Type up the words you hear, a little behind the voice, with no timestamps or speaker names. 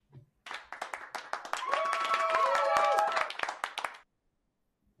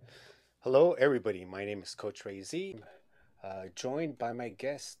Hello, everybody. My name is Coach Ray Z, joined by my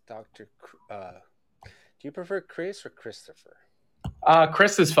guest, Dr. Do you prefer Chris or Christopher?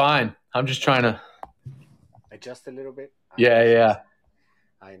 Chris is fine. I'm just trying Okay, to. adjust a little bit. Yeah, yeah.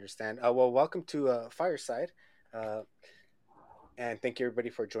 I understand. Well, welcome to Fireside, uh, and thank you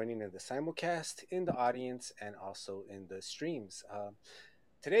everybody for joining in the simulcast, in the audience, and also in the streams.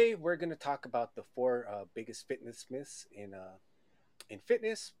 Today, we're going to talk about the four biggest fitness myths in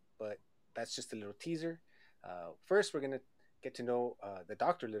fitness, but that's just a little teaser. First, we're going to get to know the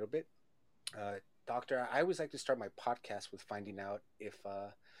doctor a little bit. Doctor, I always like to start my podcast with finding out if,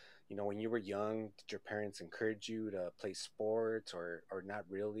 when you were young, did your parents encourage you to play sports or not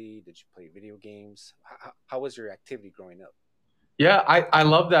really? Did you play video games? How was your activity growing up? Yeah, I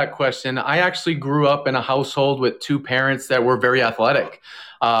love that question. I actually grew up in a household with two parents that were very athletic.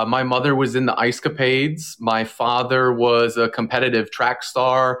 My mother was in the Ice Capades. My father was a competitive track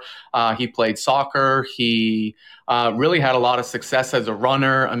star. He played soccer. He really had a lot of success as a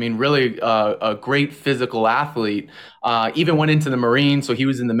runner. I mean, really a great physical athlete. Even went into the Marines, so he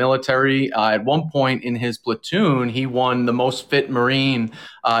was in the military. At one point in his platoon, he won the most fit Marine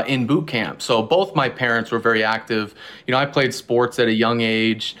in boot camp. So both my parents were very active. I played sports at a young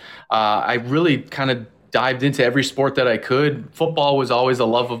age. I really kind of dived into every sport that I could. Football was always a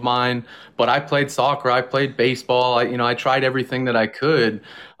love of mine, but I played soccer, I played baseball. I tried everything that I could,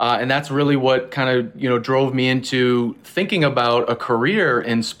 and that's really what kind of drove me into thinking about a career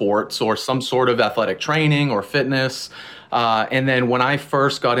in sports or some sort of athletic training or fitness. And then when I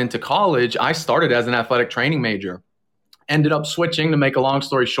first got into college, I started as an athletic training major. Ended up switching. To make a long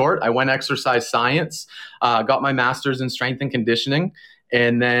story short, I went exercise science, got my master's in strength and conditioning,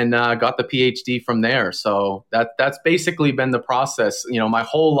 and then got the PhD from there. So that's basically been the process. My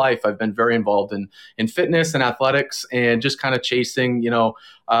whole life I've been very involved in fitness and athletics, and just kind of chasing,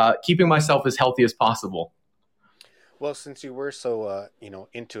 keeping myself as healthy as possible. Well, since you were so,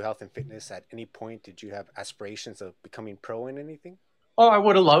 into health and fitness, at any point did you have aspirations of becoming pro in anything? Oh, I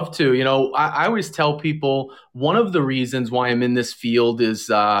would have loved to. I always tell people one of the reasons why I'm in this field is,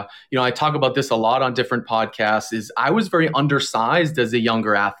 I talk about this a lot on different podcasts, is I was very undersized as a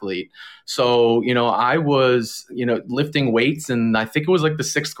younger athlete. So, I was, lifting weights, and I think it was like the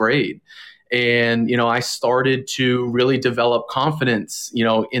sixth grade. And, I started to really develop confidence,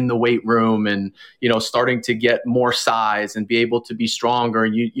 in the weight room, and, starting to get more size and be able to be stronger.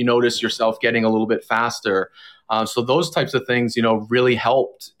 And you notice yourself getting a little bit faster. So those types of things, really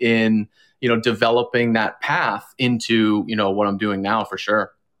helped in, developing that path into, what I'm doing now for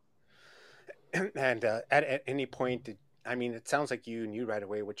sure. And at any point, I mean, it sounds like you knew right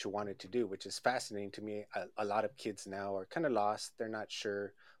away what you wanted to do, which is fascinating to me. A lot of kids now are kind of lost; they're not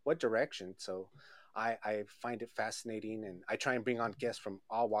sure what direction. So, I find it fascinating, and I try and bring on guests from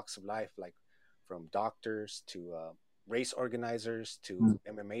all walks of life, like from doctors to race organizers to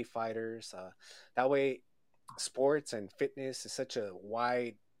MMA fighters. That way, sports and fitness is such a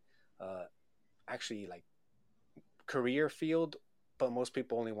wide, uh, actually, like career field, but most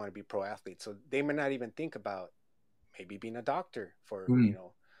people only want to be pro athletes. So they may not even think about maybe being a doctor for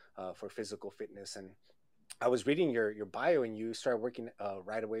for physical fitness. And I was reading your bio, and you started working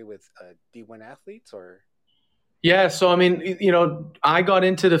right away with D1 athletes, or Yeah, so I mean, I got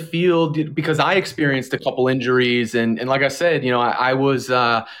into the field because I experienced a couple injuries, and like I said, I was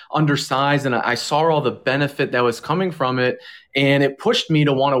undersized, and I saw all the benefit that was coming from it, and it pushed me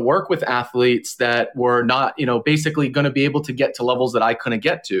to want to work with athletes that were not, basically going to be able to get to levels that I couldn't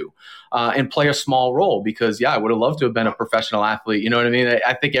get to, and play a small role. Because yeah, I would have loved to have been a professional athlete. You know what I mean?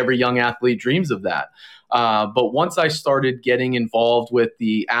 I think every young athlete dreams of that. But once I started getting involved with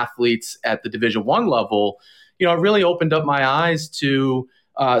the athletes at the Division 1 level, it really opened up my eyes to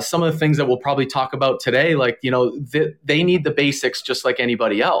some of the things that we'll probably talk about today. Like, they need the basics just like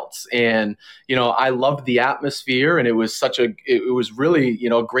anybody else. And, I loved the atmosphere, and it was it was really,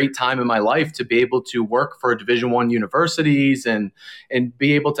 a great time in my life to be able to work for Division 1 universities and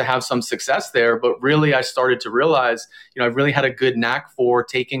be able to have some success there. But really, I started to realize, I really had a good knack for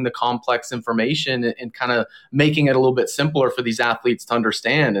taking the complex information and kind of making it a little bit simpler for these athletes to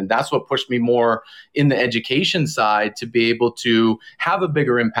understand. And that's what pushed me more in the education side, to be able to have a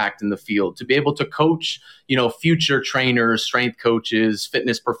bigger impact in the field, to be able to coach, future trainers, strength coaches,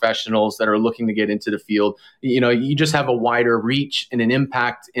 fitness professionals that are looking to get into the field. You just have a wider reach and an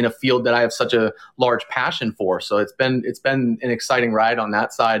impact in a field that I have such a large passion for. So it's been an exciting ride on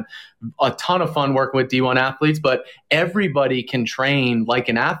that side. A ton of fun working with D1 athletes, but everybody can train like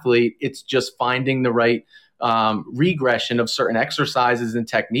an athlete. It's just finding the right regression of certain exercises and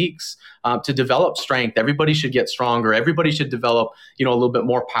techniques to develop strength. Everybody should get stronger. Everybody should develop, a little bit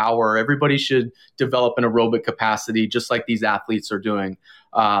more power. Everybody should develop an aerobic capacity, just like these athletes are doing.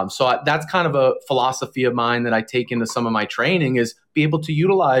 That's kind of a philosophy of mine that I take into some of my training, is be able to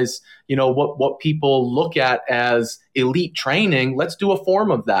utilize, what people look at as elite training. Let's do a form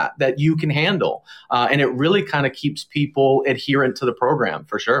of that you can handle. And it really kind of keeps people adherent to the program,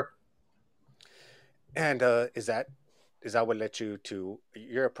 for sure. And is that what led you to?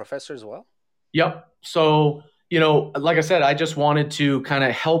 You're a professor as well. Yep. So, like I said, I just wanted to kind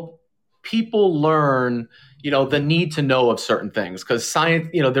of help people learn, the need to know of certain things, because science,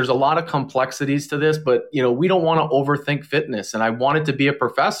 there's a lot of complexities to this, but, we don't want to overthink fitness. And I wanted to be a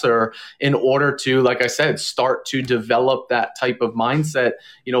professor in order to, like I said, start to develop that type of mindset,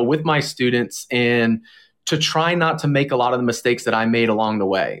 with my students, and to try not to make a lot of the mistakes that I made along the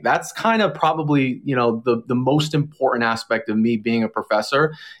way. That's kind of probably, the most important aspect of me being a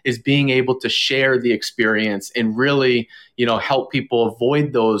professor, is being able to share the experience and really, help people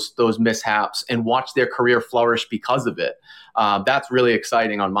avoid those mishaps and watch their career flourish because of it. That's really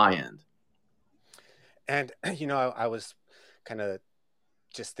exciting on my end. And, I was kind of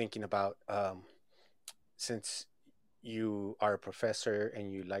just thinking about, since you are a professor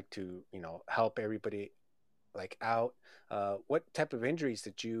and you like to, help everybody like out, what type of injuries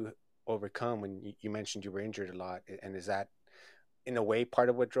did you overcome when you mentioned you were injured a lot? And is that in a way part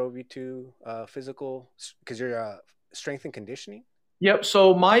of what drove you to physical, because you're strength and conditioning? Yep.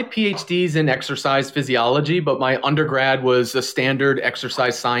 So my PhD's in exercise physiology, but my undergrad was a standard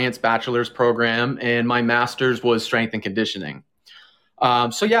exercise science bachelor's program, and my master's was strength and conditioning.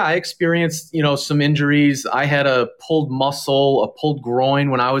 I experienced, some injuries. I had a pulled muscle, a pulled groin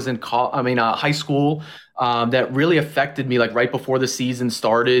when I was in high school, that really affected me, like right before the season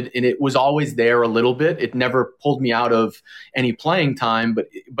started. And it was always there a little bit. It never pulled me out of any playing time,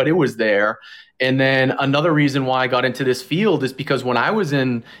 but it was there. And then another reason why I got into this field is because when I was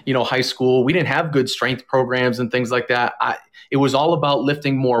in, high school, we didn't have good strength programs and things like that. It was all about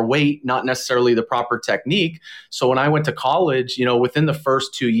lifting more weight, not necessarily the proper technique. So when I went to college, within the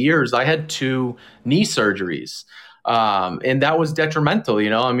first 2 years, I had 2 knee surgeries. And that was detrimental.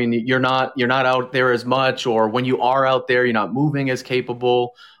 You're not out there as much, or when you are out there, you're not moving as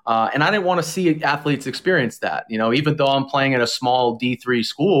capable. And I didn't want to see athletes experience that, even though I'm playing at a small D3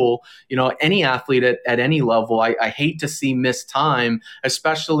 school, any athlete at any level, I hate to see missed time,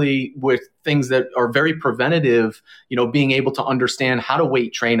 especially with things that are very preventative, being able to understand how to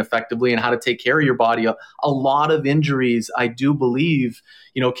weight train effectively and how to take care of your body. A lot of injuries, I do believe,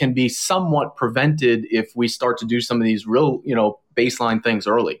 can be somewhat prevented if we start to do some of these real, baseline things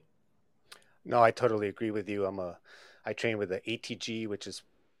early. No, I totally agree with you. I train with the ATG, which is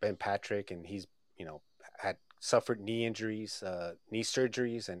Ben Patrick, and he's, had suffered knee injuries, knee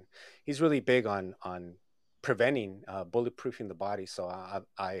surgeries, and he's really big on preventing, bulletproofing the body. So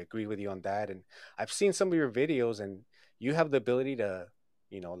I agree with you on that. And I've seen some of your videos, and you have the ability to,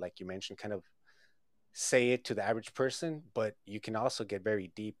 like you mentioned, kind of say it to the average person, but you can also get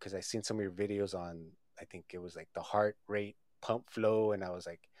very deep, because I've seen some of your videos on, I think it was like the heart rate, pump flow, and I was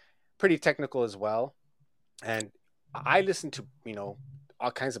like pretty technical as well. And I listen to, all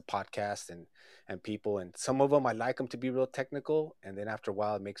kinds of podcasts and people, and some of them I like them to be real technical, and then after a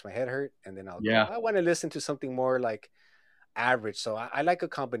while it makes my head hurt, and then Yeah. I want to listen to something more like average. So I like a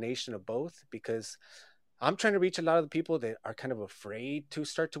combination of both, because I'm trying to reach a lot of the people that are kind of afraid to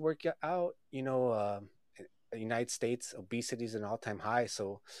start to work out. The United States, obesity is an all-time high,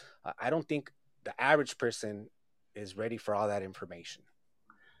 so I don't think the average person is ready for all that information.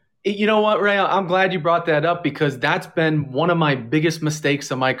 You know what, Ray? I'm glad you brought that up, because that's been one of my biggest mistakes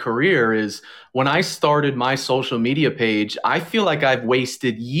of my career. Is when I started my social media page, I feel like I've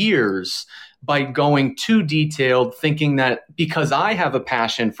wasted years by going too detailed, thinking that because I have a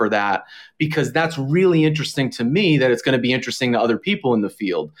passion for that, because that's really interesting to me, that it's going to be interesting to other people in the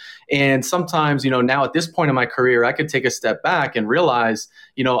field. And sometimes, now at this point in my career, I could take a step back and realize,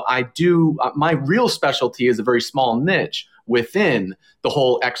 my real specialty is a very small niche within the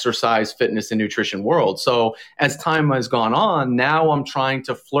whole exercise, fitness, and nutrition world. So as time has gone on, now I'm trying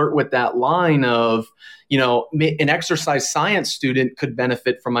to flirt with that line of, an exercise science student could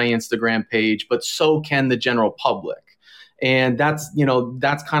benefit from my Instagram page, but so can the general public. And that's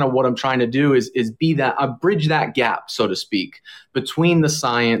kind of what I'm trying to do, is be that, bridge that gap, so to speak, between the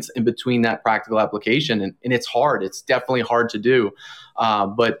science and between that practical application. And it's hard. It's definitely hard to do.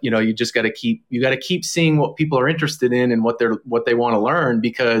 But you just got to keep seeing what people are interested in and what they want to learn,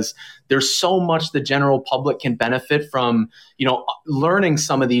 because there's so much the general public can benefit from, learning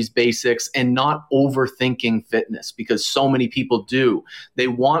some of these basics and not overthinking fitness, because so many people do. They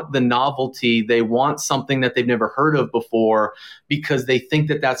want the novelty. They want something that they've never heard of before, because they think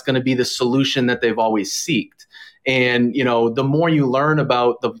that that's going to be the solution that they've always sought. And, the more you learn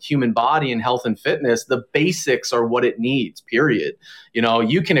about the human body and health and fitness, the basics are what it needs, period.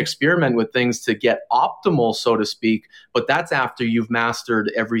 You can experiment with things to get optimal, so to speak, but that's after you've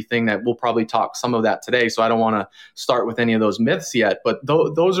mastered everything. That we'll probably talk some of that today. So I don't want to start with any of those myths yet, but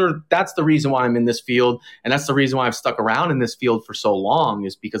that's the reason why I'm in this field. And that's the reason why I've stuck around in this field for so long,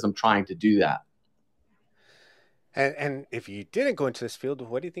 is because I'm trying to do that. And if you didn't go into this field,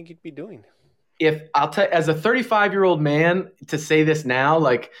 what do you think you'd be doing? If I'll tell, as a 35-year-old man, to say this now,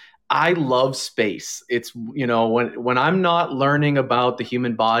 like, I love space. It's, when I'm not learning about the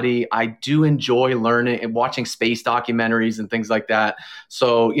human body, I do enjoy learning and watching space documentaries and things like that.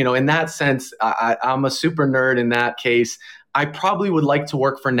 So, in that sense, I'm a super nerd in that case. I probably would like to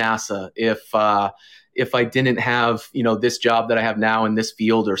work for NASA if I didn't have, this job that I have now in this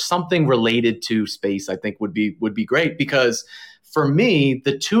field, or something related to space. I think would be great, because for me,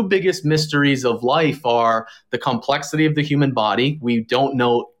 the two biggest mysteries of life are the complexity of the human body. We don't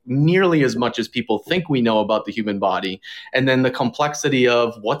know nearly as much as people think we know about the human body. And then the complexity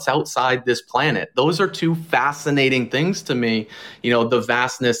of what's outside this planet. Those are two fascinating things to me, the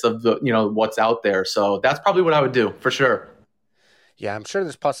vastness of what's out there. So that's probably what I would do, for sure. Yeah, I'm sure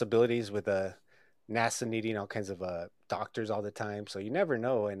there's possibilities with NASA needing all kinds of doctors all the time. So you never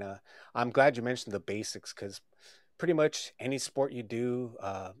know. And I'm glad you mentioned the basics, because pretty much any sport you do,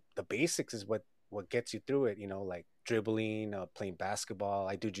 the basics is what gets you through it. Like dribbling, playing basketball.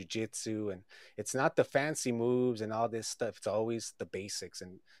 I do jujitsu, and it's not the fancy moves and all this stuff. It's always the basics,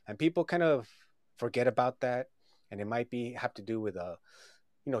 and people kind of forget about that. And it might have to do with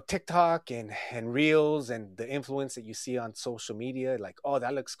TikTok and reels and the influence that you see on social media. Like, oh,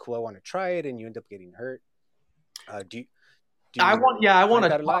 that looks cool, I want to try it, and you end up getting hurt. Do you I want to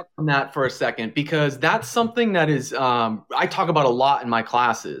that a lot? talk on that for a second, because that's something that is, I talk about a lot in my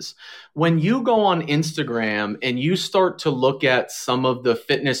classes. When you go on Instagram and you start to look at some of the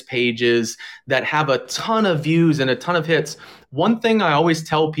fitness pages that have a ton of views and a ton of hits, one thing I always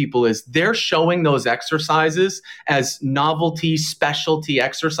tell people is they're showing those exercises as novelty, specialty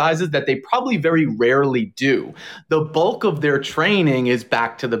exercises that they probably very rarely do. The bulk of their training is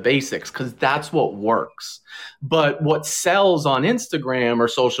back to the basics, because that's what works. But what sells on Instagram or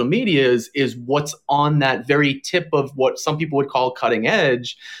social media is what's on that very tip of what some people would call cutting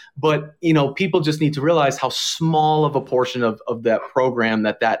edge. But, people just need to realize how small of a portion of that program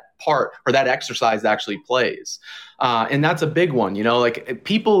that part or that exercise actually plays. And that's a big one, like,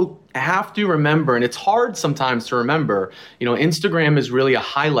 people have to remember, and it's hard sometimes to remember, Instagram is really a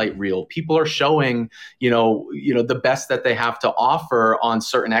highlight reel. People are showing, the best that they have to offer on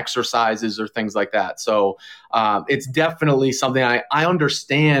certain exercises or things like that. So it's definitely something I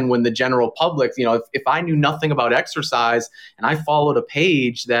understand when the general public, if I knew nothing about exercise and I followed a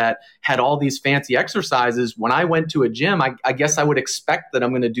page that had all these fancy exercises, when I went to a gym, I guess I would expect that I'm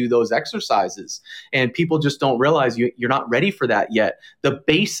going to do those exercises. And people just don't realize you're not ready for that yet. The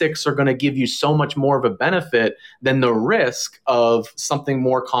basics are going to give you so much more of a benefit than the risk of something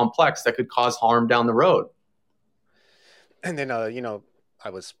more complex that could cause harm down the road. And then, I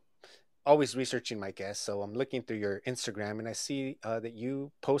was always researching my guests, so I'm looking through your Instagram, and I see that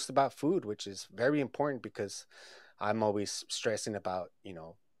you post about food, which is very important, because I'm always stressing about,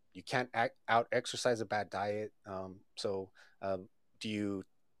 you can't out exercise a bad diet. Do you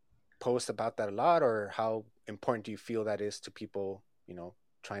post about that a lot, or how important do you feel that is to people,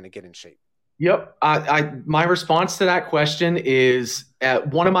 trying to get in shape? Yep. My response to that question is,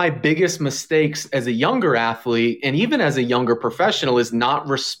 one of my biggest mistakes as a younger athlete and even as a younger professional is not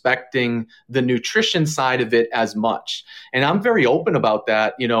respecting the nutrition side of it as much. And I'm very open about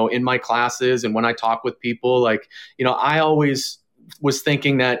that, in my classes and when I talk with people. Like, I always was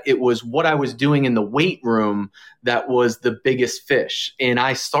thinking that it was what I was doing in the weight room that was the biggest fish. And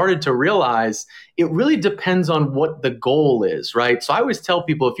I started to realize it really depends on what the goal is, right? So I always tell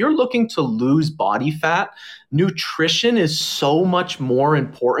people, if you're looking to lose body fat, nutrition is so much more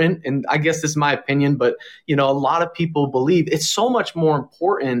important. And I guess this is my opinion, but a lot of people believe it's so much more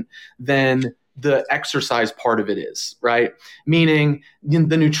important than the exercise part of it is, right? Meaning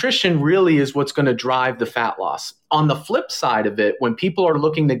the nutrition really is what's going to drive the fat loss. On the flip side of it, when people are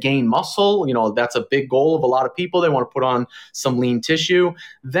looking to gain muscle, that's a big goal of a lot of people. They want to put on some lean tissue.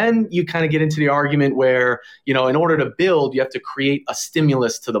 Then you kind of get into the argument where, in order to build, you have to create a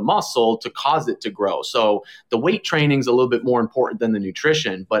stimulus to the muscle to cause it to grow. So the weight training is a little bit more important than the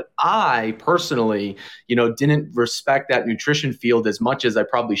nutrition. But I personally, didn't respect that nutrition field as much as I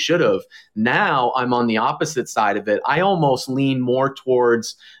probably should have. Now I'm on the opposite side of it. I almost lean more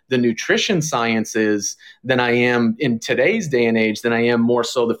towards the nutrition sciences than I am in today's day and age, than I am more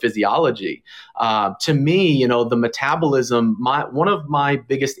so the physiology. To me, the metabolism, one of my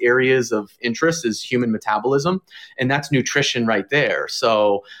biggest areas of interest is human metabolism, and that's nutrition right there.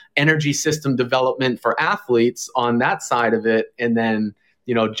 So energy system development for athletes on that side of it, and then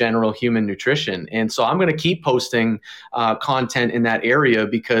general human nutrition. And so I'm going to keep posting content in that area,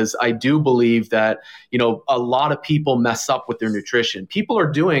 because I do believe that, a lot of people mess up with their nutrition. People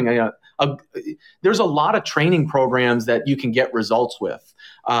are doing there's a lot of training programs that you can get results with.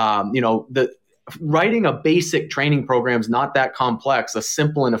 Writing a basic training program is not that complex, a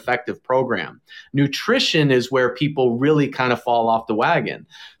simple and effective program. Nutrition is where people really kind of fall off the wagon.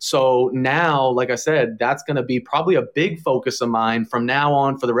 So now, like I said, that's going to be probably a big focus of mine from now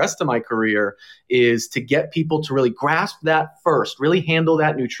on for the rest of my career, is to get people to really grasp that first, really handle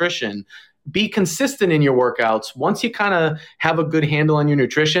that nutrition. Be consistent in your workouts. Once you kind of have a good handle on your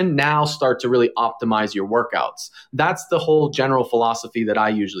nutrition, now start to really optimize your workouts. That's the whole general philosophy that I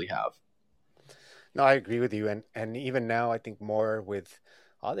usually have. No, I agree with you. And even now, I think more with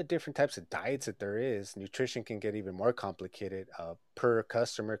all the different types of diets that there is, nutrition can get even more complicated per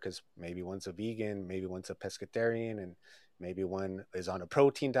customer, because maybe one's a vegan, maybe one's a pescatarian, and maybe one is on a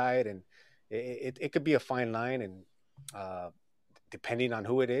protein diet. And it could be a fine line. And depending on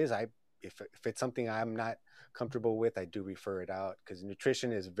who it is, if it's something I'm not comfortable with, I do refer it out, because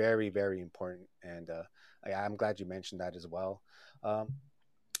nutrition is very, very important. And I'm glad you mentioned that as well. Um,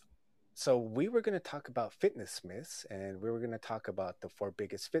 so we were going to talk about fitness myths, and we were going to talk about the four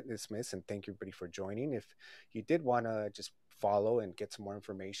biggest fitness myths. And thank you, everybody, for joining. If you did want to just follow and get some more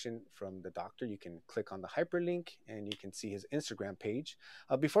information from the doctor, you can click on the hyperlink and you can see his Instagram page.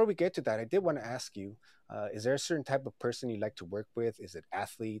 Before we get to that, I did want to ask you, is there a certain type of person you like to work with? Is it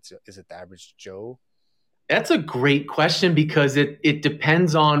athletes? Is it the average Joe? That's a great question, because it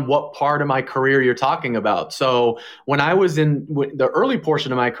depends on what part of my career you're talking about. So when I was in the early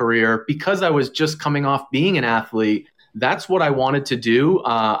portion of my career, because I was just coming off being an athlete, that's what I wanted to do.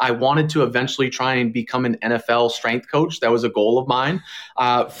 I wanted to eventually try and become an NFL strength coach. That was a goal of mine.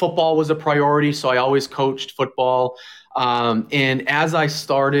 Football was a priority, so I always coached football. And as I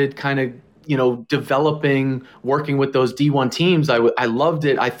started kind of developing, working with those D1 teams, I loved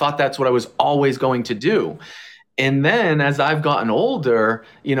it. I thought that's what I was always going to do. And then as I've gotten older,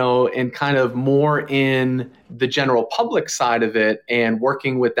 and kind of more in the general public side of it, and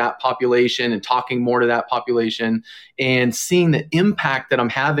working with that population and talking more to that population, and seeing the impact that I'm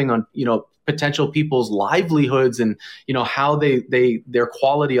having on, potential people's livelihoods, and how their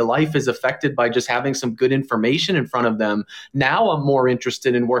quality of life is affected by just having some good information in front of them. Now I'm more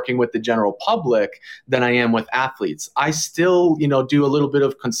interested in working with the general public than I am with athletes. I still do a little bit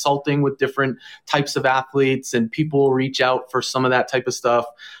of consulting with different types of athletes, and people will reach out for some of that type of stuff,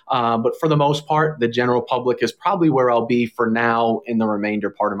 but for the most part, the general public is probably where I'll be for now in the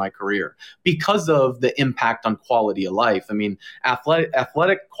remainder part of my career, because of the impact on quality of life. I mean,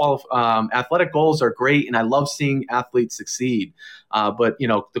 athletic goals are great, and I love seeing athletes succeed. But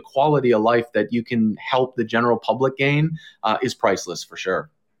the quality of life that you can help the general public gain is priceless for sure.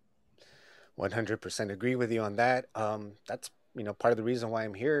 100% agree with you on that. That's part of the reason why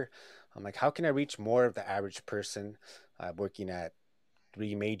I'm here. I'm like, how can I reach more of the average person? Working at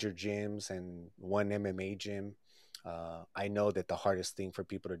three major gyms and one MMA gym. I know that the hardest thing for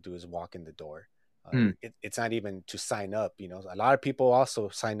people to do is walk in the door. Hmm. It's not even to sign up. A lot of people also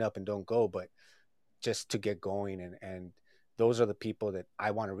sign up and don't go, but just to get going. And those are the people that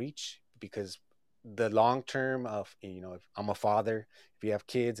I want to reach, because the long term of, if I'm a father, if you have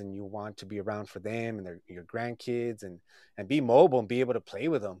kids and you want to be around for them and your grandkids, and be mobile and be able to play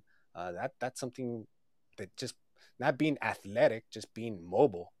with them, that's something that just, not being athletic, just being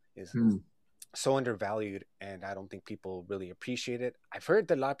mobile is Hmm. so undervalued, and I don't think people really appreciate it. I've heard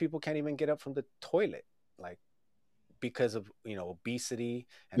that a lot of people can't even get up from the toilet, like, because of obesity.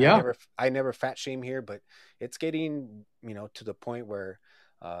 And Yeah. I never fat shame here, but it's getting to the point where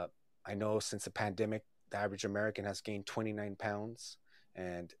uh, I know since the pandemic, the average American has gained 29 pounds,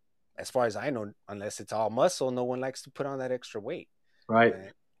 and as far as I know, unless it's all muscle, no one likes to put on that extra weight. Right.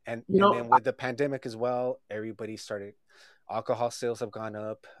 And You And know, then with the pandemic as well, everybody started, alcohol sales have gone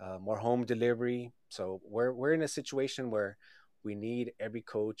up, more home delivery. So we're in a situation where we need every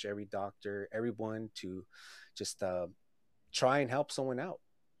coach, every doctor, everyone to just try and help someone out.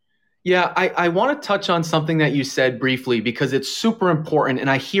 yeah, I want to touch on something that you said briefly because it's super important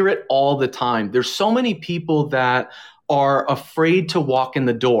and I hear it all the time. There's so many people that are afraid to walk in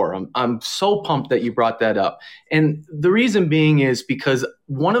the door. I'm so pumped that you brought that up. And the reason being is because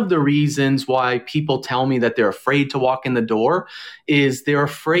one of the reasons why people tell me that they're afraid to walk in the door is they're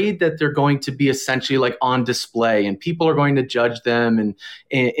afraid that they're going to be essentially like on display and people are going to judge them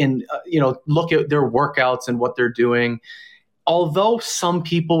and look at their workouts and what they're doing. Although some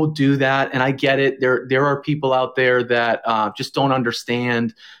people do that, and I get it, there are people out there that just don't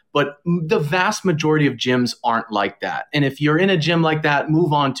understand. But the vast majority of gyms aren't like that. And if you're in a gym like that,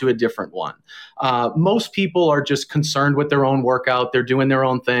 move on to a different one. Most people are just concerned with their own workout. They're doing their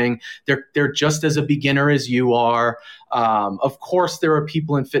own thing. They're just as a beginner as you are. Of course, there are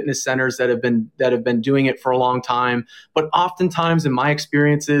people in fitness centers that have been doing it for a long time. But oftentimes, in my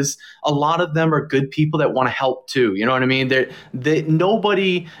experiences, a lot of them are good people that want to help too. You know what I mean?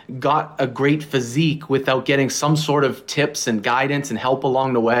 Nobody got a great physique without getting some sort of tips and guidance and help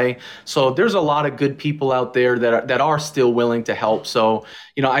along the way. So there's a lot of good people out there that are still willing to help. So,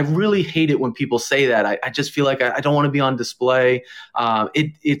 I really hate it when people say that. I just feel like I don't want to be on display.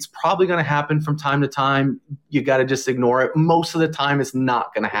 It's probably going to happen from time to time. You got to just ignore it. Most of the time, it's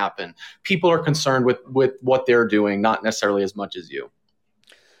not going to happen. People are concerned with what they're doing, not necessarily as much as you.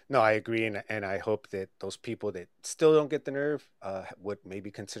 No, I agree, and I hope that those people that still don't get the nerve would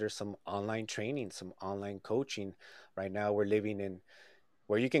maybe consider some online training, some online coaching. Right now, we're living in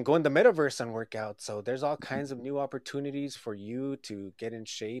where you can go in the metaverse and work out. So there's all kinds of new opportunities for you to get in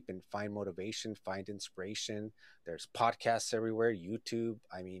shape and find motivation, find inspiration. There's podcasts everywhere, YouTube.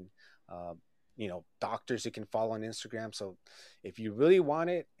 I mean, uh, doctors you can follow on Instagram. So if you really want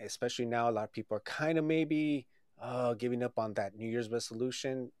it, especially now, a lot of people are kind of maybe giving up on that New Year's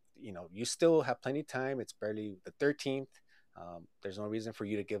resolution. You still have plenty of time. It's barely the 13th. There's no reason for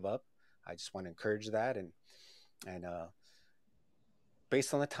you to give up. I just want to encourage that, and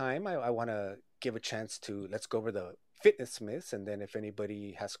based on the time, I want to give a chance to let's go over the fitness myths, and then if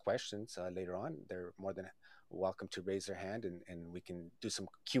anybody has questions later on, they're more than welcome to raise their hand, and we can do some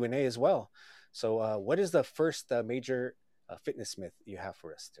Q&A as well. So, what is the first major fitness myth you have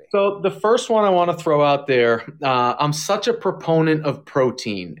for us today? So the first one I want to throw out there, I'm such a proponent of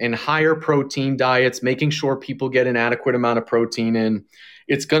protein and higher protein diets, making sure people get an adequate amount of protein in.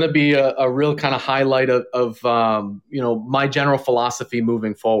 It's going to be a real kind of highlight of my general philosophy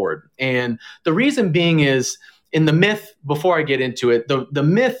moving forward. And the reason being is in the myth, before I get into it, the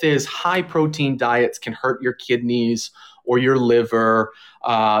myth is high protein diets can hurt your kidneys or your liver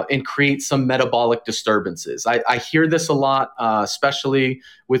and create some metabolic disturbances. I hear this a lot, especially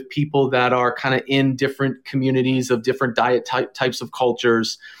with people that are kind of in different communities of different types of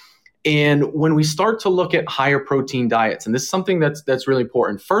cultures. And when we start to look at higher protein diets, and this is something that's really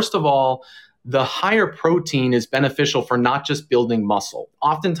important. First of all, the higher protein is beneficial for not just building muscle.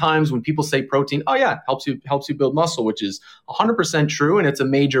 Oftentimes when people say protein, oh yeah, helps you build muscle, which is 100% true, and it's a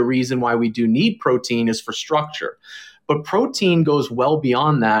major reason why we do need protein is for structure. But protein goes well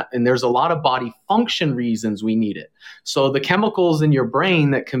beyond that, and there's a lot of body function reasons we need it. So the chemicals in your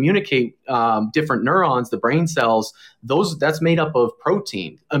brain that communicate different neurons, the brain cells, that's made up of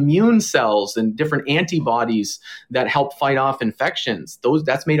protein. Immune cells and different antibodies that help fight off infections,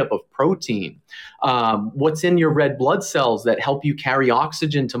 that's made up of protein. What's in your red blood cells that help you carry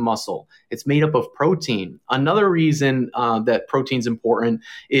oxygen to muscle? It's made up of protein. Another reason that protein's important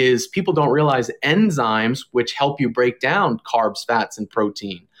is people don't realize enzymes, which help you break down carbs, fats, and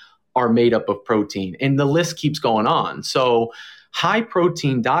protein, are made up of protein. And the list keeps going on. So high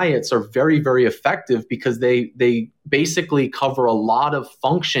protein diets are very, very effective because they basically cover a lot of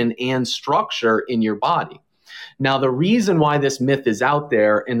function and structure in your body. Now, the reason why this myth is out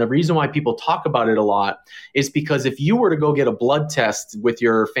there and the reason why people talk about it a lot is because if you were to go get a blood test with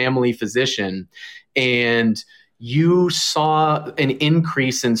your family physician and you saw an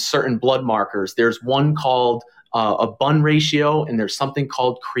increase in certain blood markers, there's one called a Bunn ratio, and there's something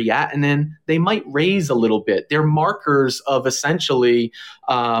called creatinine. They might raise a little bit. They're markers of essentially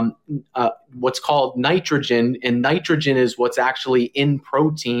what's called nitrogen, and nitrogen is what's actually in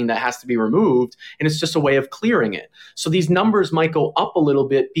protein that has to be removed, and it's just a way of clearing it. So these numbers might go up a little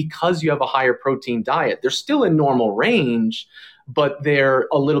bit because you have a higher protein diet. They're still in normal range, but they're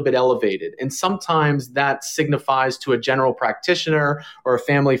a little bit elevated. And sometimes that signifies to a general practitioner or a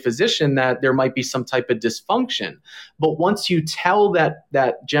family physician that there might be some type of dysfunction. But once you tell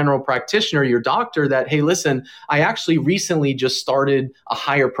that general practitioner, your doctor, that, hey, listen, I actually recently just started a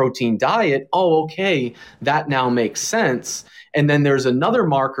higher protein diet. Oh, okay, that now makes sense. And then there's another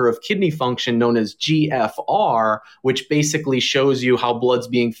marker of kidney function known as GFR, which basically shows you how blood's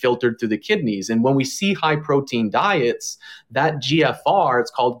being filtered through the kidneys. And when we see high protein diets, that GFR,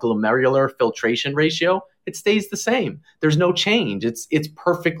 it's called glomerular filtration ratio, it stays the same. There's no change. It's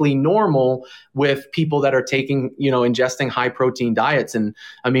perfectly normal with people that are taking, ingesting high protein diets. And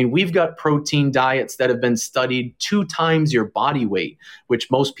I mean, we've got protein diets that have been studied 2 times your body weight,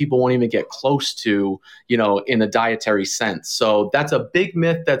 which most people won't even get close to, in a dietary sense. So that's a big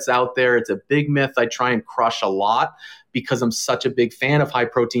myth that's out there. It's a big myth I try and crush a lot, because I'm such a big fan of high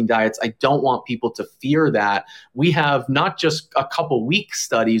protein diets. I don't want people to fear that. We have not just a couple week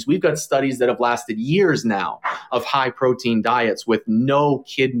studies, we've got studies that have lasted years now of high protein diets with no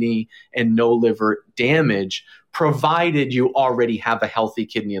kidney and no liver damage, provided you already have a healthy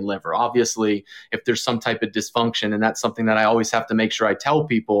kidney and liver. Obviously, if there's some type of dysfunction, and that's something that I always have to make sure I tell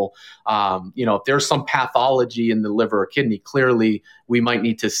people, if there's some pathology in the liver or kidney, clearly we might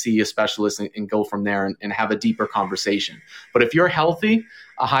need to see a specialist and go from there and have a deeper conversation. But if you're healthy,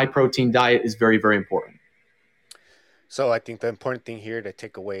 a high protein diet is very, very important. So I think the important thing here to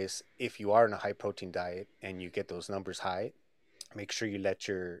take away is, if you are on a high protein diet and you get those numbers high, make sure you let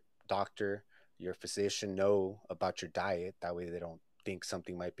your doctor, your physician know about your diet. That way they don't think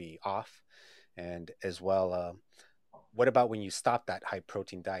something might be off. And as well, what about when you stop that high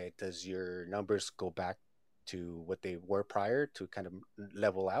protein diet? Does your numbers go back to what they were prior, to kind of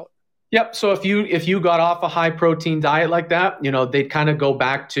level out? Yep. So if you got off a high protein diet like that, they'd kind of go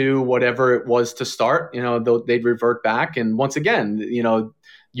back to whatever it was to start. They'd revert back. And once again,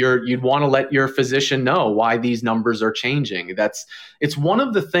 you'd want to let your physician know why these numbers are changing. It's one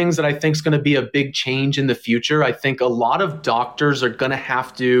of the things that I think is going to be a big change in the future. I think a lot of doctors are going to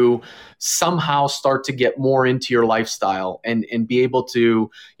have to somehow start to get more into your lifestyle and be able to,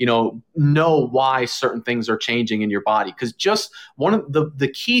 know why certain things are changing in your body. Because just one of the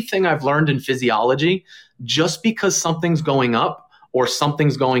key thing I've learned in physiology, just because something's going up or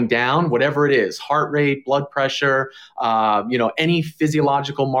something's going down, whatever it is, heart rate, blood pressure, any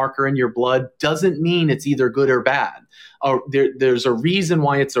physiological marker in your blood, doesn't mean it's either good or bad. There's a reason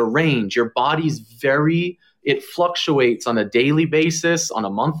why it's a range. Your body's it fluctuates on a daily basis, on a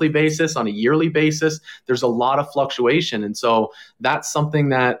monthly basis, on a yearly basis. There's a lot of fluctuation. And so that's something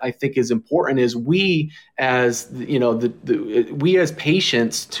that I think is important, is we as, we as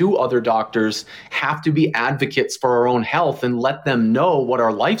patients to other doctors have to be advocates for our own health and let them know what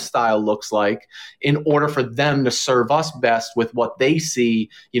our lifestyle looks like in order for them to serve us best with what they see,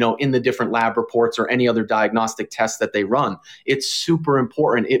 in the different lab reports or any other diagnostic tests that they run. It's super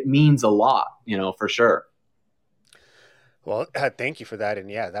important. It means a lot, for sure. Well, thank you for that. And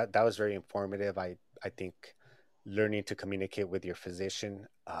yeah, that was very informative. I think learning to communicate with your physician,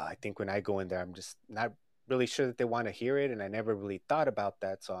 I think when I go in there, I'm just not really sure that they want to hear it. And I never really thought about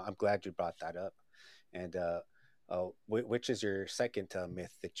that. So I'm glad you brought that up. And which is your second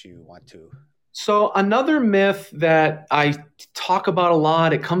myth that you want to? So another myth that I talk about a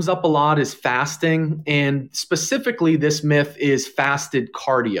lot, it comes up a lot, is fasting. And specifically, this myth is fasted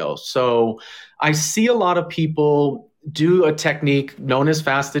cardio. So I see a lot of people do a technique known as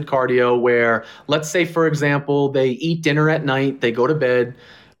fasted cardio where, let's say, for example, they eat dinner at night, they go to bed,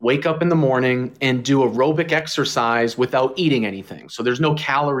 wake up in the morning and do aerobic exercise without eating anything. So there's no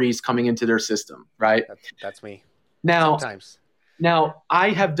calories coming into their system, right? That's me. Now, sometimes. Now,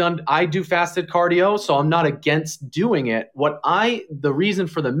 I do fasted cardio, so I'm not against doing it. The reason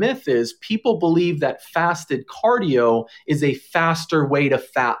for the myth is people believe that fasted cardio is a faster way to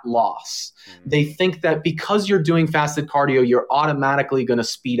fat loss. Mm-hmm. They think that because you're doing fasted cardio, you're automatically going to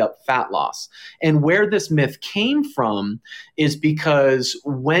speed up fat loss. And where this myth came from is because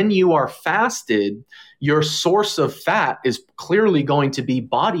when you are fasted, your source of fat is clearly going to be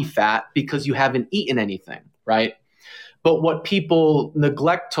body fat because you haven't eaten anything, right? But what people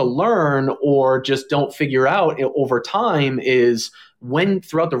neglect to learn or just don't figure out over time is when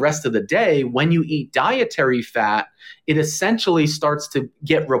throughout the rest of the day, when you eat dietary fat, it essentially starts to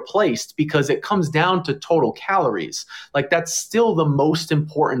get replaced because it comes down to total calories. Like that's still the most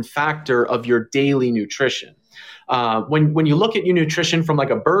important factor of your daily nutrition. When you look at your nutrition from like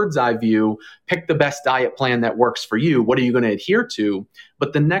a bird's eye view, pick the best diet plan that works for you. What are you going to adhere to?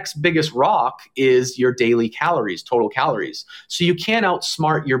 But the next biggest rock is your daily calories, total calories. So you can't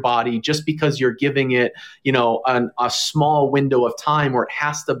outsmart your body just because you're giving it, a small window of time where it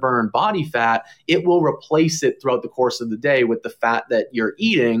has to burn body fat. It will replace it throughout the course of the day with the fat that you're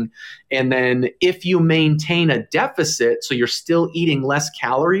eating. And then if you maintain a deficit, so you're still eating less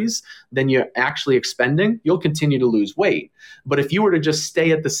calories than you're actually expending, you'll continue to lose weight. But if you were to just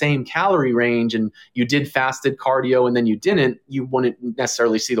stay at the same calorie range and you did fasted cardio and then you didn't, you wouldn't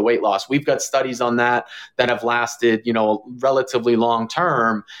necessarily see the weight loss. We've got studies on that have lasted, relatively long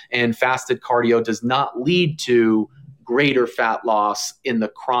term, and fasted cardio does not lead to greater fat loss in the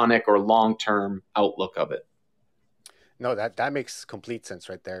chronic or long-term outlook of it. No, that makes complete sense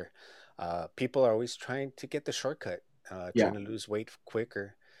right there. People are always trying to get the shortcut, trying to lose weight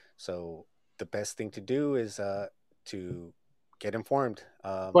quicker. So the best thing to do is to get informed.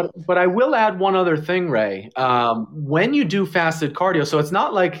 But I will add one other thing, Ray. When you do fasted cardio, so it's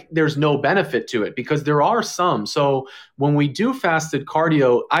not like there's no benefit to it, because there are some. So when we do fasted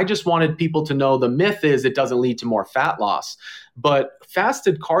cardio, I just wanted people to know the myth is it doesn't lead to more fat loss. But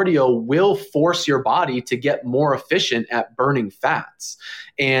fasted cardio will force your body to get more efficient at burning fats.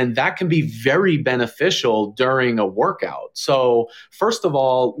 And that can be very beneficial during a workout. So first of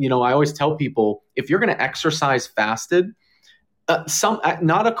all, I always tell people, if you're going to exercise fasted,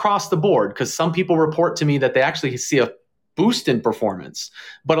 not across the board, because some people report to me that they actually see a boost in performance,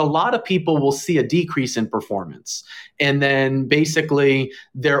 but a lot of people will see a decrease in performance. And then basically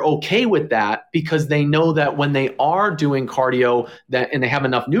they're okay with that because they know that when they are doing cardio and they have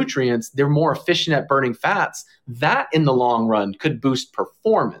enough nutrients, they're more efficient at burning fats. That in the long run could boost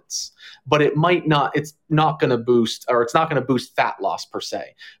performance, but it's not going to boost fat loss per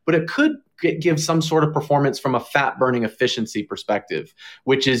se, but it could give some sort of performance from a fat burning efficiency perspective,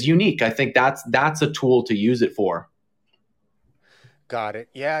 which is unique. I think that's a tool to use it for. Got it.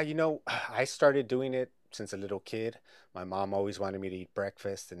 Yeah, I started doing it since a little kid. My mom always wanted me to eat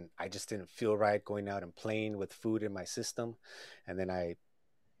breakfast, and I just didn't feel right going out and playing with food in my system. And then I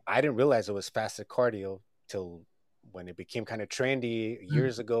didn't realize it was fasted cardio till when it became kind of trendy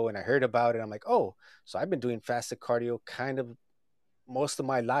years ago, and I heard about it. I'm like, oh, so I've been doing fasted cardio kind of most of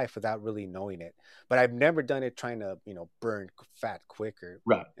my life without really knowing it. But I've never done it trying to, burn fat quicker.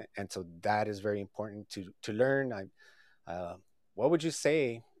 Right. And so that is very important to learn. What would you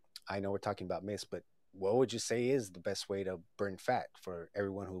say? I know we're talking about myths, but what would you say is the best way to burn fat for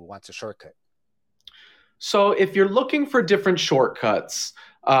everyone who wants a shortcut? So if you're looking for different shortcuts,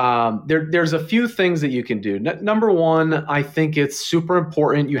 there's a few things that you can do. Number one, I think it's super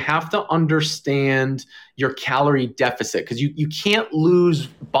important. You have to understand your calorie deficit, because you can't lose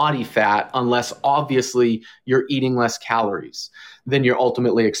body fat unless obviously you're eating less calories than you're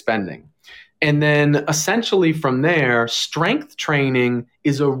ultimately expending. And then essentially from there, strength training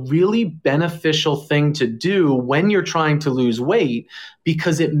is a really beneficial thing to do when you're trying to lose weight,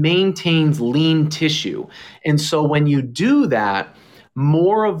 because it maintains lean tissue. And so when you do that,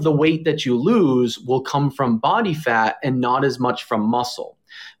 more of the weight that you lose will come from body fat and not as much from muscle.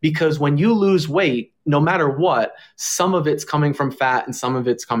 Because when you lose weight, no matter what, some of it's coming from fat and some of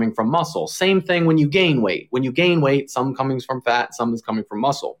it's coming from muscle. Same thing when you gain weight. When you gain weight, some comes from fat, some is coming from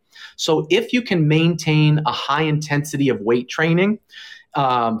muscle. So if you can maintain a high intensity of weight training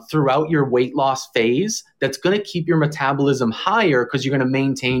throughout your weight loss phase, that's going to keep your metabolism higher because you're going to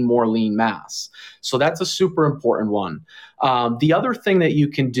maintain more lean mass. So that's a super important one. The other thing that you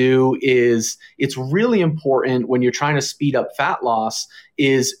can do is, it's really important when you're trying to speed up fat loss,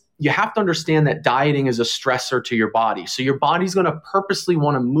 is you have to understand that dieting is a stressor to your body. So your body's going to purposely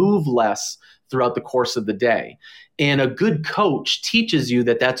want to move less throughout the course of the day. And a good coach teaches you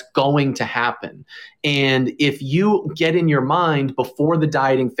that that's going to happen. And if you get in your mind before the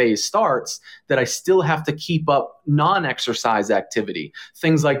dieting phase starts that I still have to keep up non-exercise activity,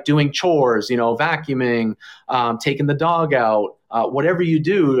 things like doing chores, vacuuming, taking the dog out, whatever you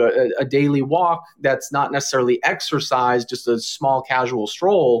do, a daily walk that's not necessarily exercise, just a small casual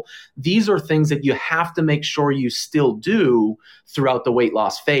stroll, these are things that you have to make sure you still do throughout the weight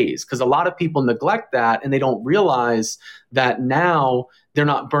loss phase. Because a lot of people neglect that and they don't realize that now they're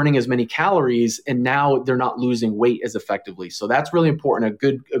not burning as many calories and now they're not losing weight as effectively. So that's really important,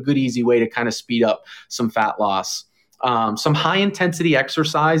 a good easy way to kind of speed up some fat loss. Some high intensity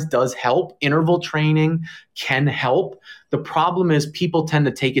exercise does help. Interval training can help. The problem is people tend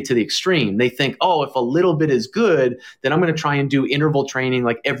to take it to the extreme. They think, oh, if a little bit is good, then I'm going to try and do interval training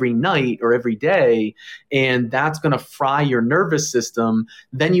like every night or every day. And that's going to fry your nervous system.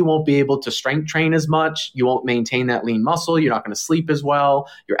 Then you won't be able to strength train as much. You won't maintain that lean muscle. You're not going to sleep as well.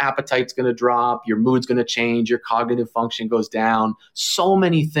 Your appetite's going to drop. Your mood's going to change. Your cognitive function goes down. So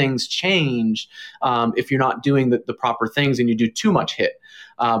many things change if you're not doing the proper things and you do too much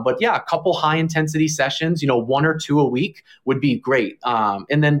HIIT. But yeah, a couple high intensity sessions, 1 or 2 a week would be great.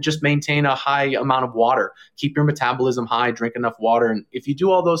 And then just maintain a high amount of water, keep your metabolism high, drink enough water. And if you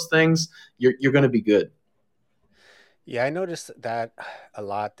do all those things, you're going to be good. Yeah, I noticed that a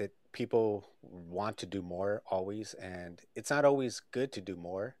lot, that people want to do more always, and it's not always good to do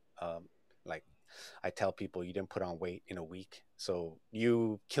more. Like I tell people, you didn't put on weight in a week. So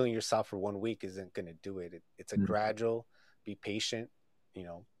you killing yourself for 1 week isn't going to do it. It's a gradual, be patient,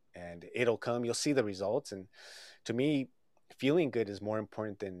 and it'll come. You'll see the results. And to me, feeling good is more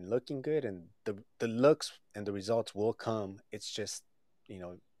important than looking good. And the looks and the results will come. It's just,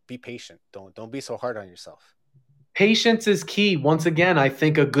 be patient. Don't be so hard on yourself. Patience is key. Once again, I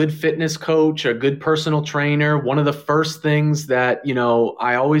think a good fitness coach, a good personal trainer, one of the first things that,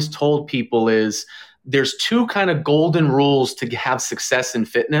 I always told people is there's 2 kind of golden rules to have success in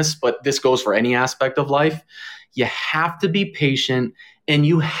fitness, but this goes for any aspect of life. You have to be patient and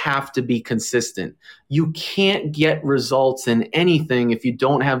you have to be consistent. You can't get results in anything if you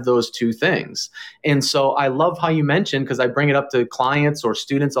don't have those 2 things. And so I love how you mentioned, because I bring it up to clients or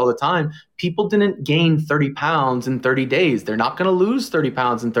students all the time, people didn't gain 30 pounds in 30 days. They're not going to lose 30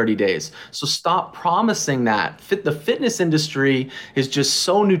 pounds in 30 days. So stop promising that. The fitness industry is just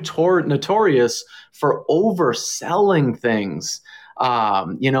so notorious for overselling things.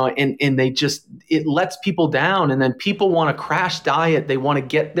 And they just, it lets people down, and then people want to crash diet. They want to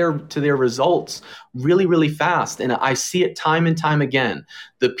get to their results really, really fast. And I see it time and time again.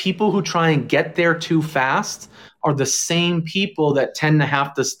 The people who try and get there too fast are the same people that tend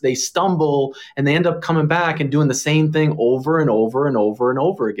to they stumble and they end up coming back and doing the same thing over and over and over and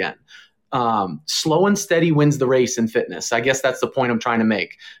over again. Slow and steady wins the race in fitness. I guess that's the point I'm trying to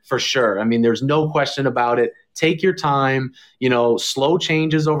make, for sure. I mean, there's no question about it. Take your time, slow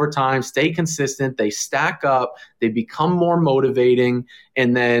changes over time, stay consistent. They stack up, they become more motivating.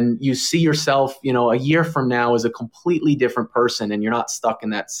 And then you see yourself, a year from now as a completely different person, and you're not stuck in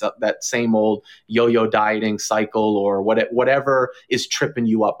that same old yo-yo dieting cycle or whatever is tripping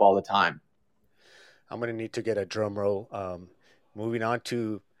you up all the time. I'm going to need to get a drum roll. Moving on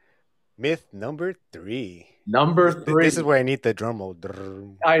to myth number 3. Number 3. This is where I need the drum roll.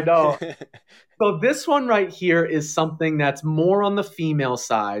 I know. So this one right here is something that's more on the female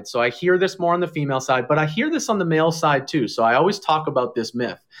side. So I hear this more on the female side, but I hear this on the male side too. So I always talk about this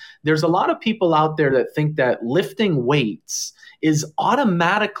myth. There's a lot of people out there that think that lifting weights is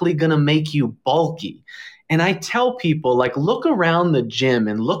automatically going to make you bulky. And I tell people, look around the gym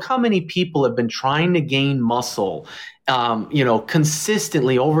and look how many people have been trying to gain muscle,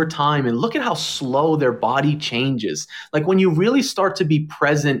 consistently over time, and look at how slow their body changes. Like when you really start to be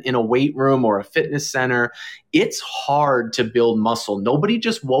present in a weight room or a fitness center, it's hard to build muscle. Nobody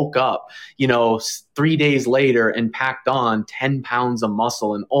just woke up, 3 days later and packed on 10 pounds of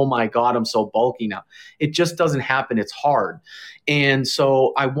muscle and, oh my God, I'm so bulky now. It just doesn't happen. It's hard. And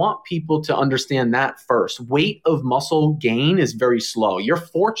so I want people to understand that first. Weight of muscle gain is very slow. You're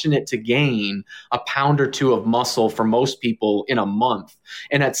fortunate to gain a pound or 2 of muscle for most people in a month.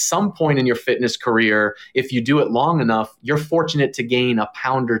 And at some point in your fitness career, if you do it long enough, you're fortunate to gain a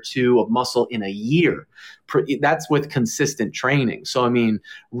pound or 2 of muscle in a year. That's with consistent training. So,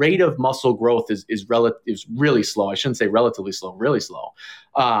 rate of muscle growth is really slow. I shouldn't say relatively slow, really slow.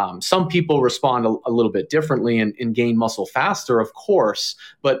 Some people respond a little bit differently and gain muscle faster, of course,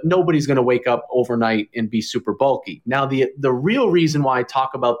 but nobody's going to wake up overnight and be super bulky. Now, the real reason why I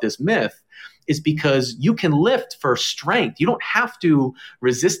talk about this myth is because you can lift for strength. You don't have to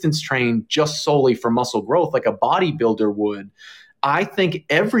resistance train just solely for muscle growth like a bodybuilder would. I think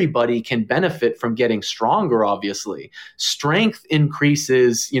everybody can benefit from getting stronger, obviously. Strength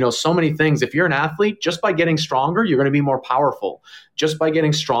increases, so many things. If you're an athlete, just by getting stronger, you're going to be more powerful. Just by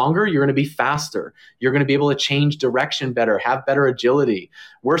getting stronger, you're going to be faster. You're going to be able to change direction better, have better agility.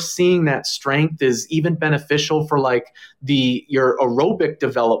 We're seeing that strength is even beneficial for your aerobic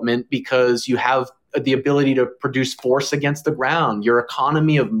development, because you have the ability to produce force against the ground. Your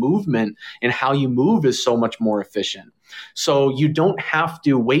economy of movement and how you move is so much more efficient. So you don't have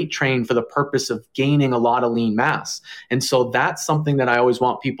to weight train for the purpose of gaining a lot of lean mass. And so that's something that I always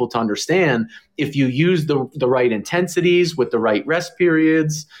want people to understand. If you use the right intensities with the right rest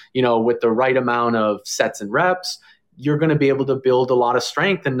periods, with the right amount of sets and reps, you're going to be able to build a lot of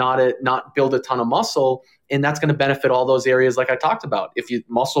strength and not build a ton of muscle. And that's going to benefit all those areas like I talked about. If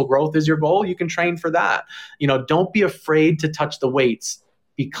muscle growth is your goal, you can train for that. Don't be afraid to touch the weights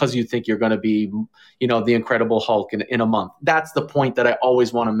because you think you're going to be, the Incredible Hulk in a month. That's the point that I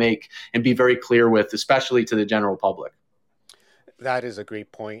always want to make and be very clear with, especially to the general public. That is a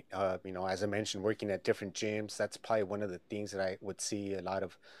great point. As I mentioned, working at different gyms, that's probably one of the things that I would see a lot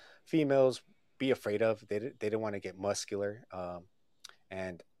of females be afraid of. They don't want to get muscular.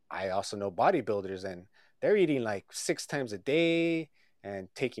 And I also know bodybuilders, and they're eating like 6 times a day and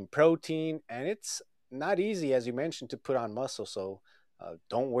taking protein, and it's not easy, as you mentioned, to put on muscle. So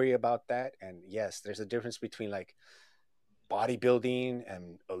don't worry about that. And yes, there's a difference between like bodybuilding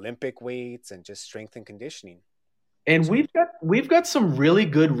and Olympic weights and just strength and conditioning. And So we've got some really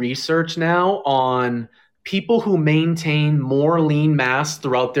good research now on people who maintain more lean mass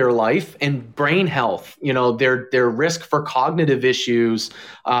throughout their life and brain health. Their risk for cognitive issues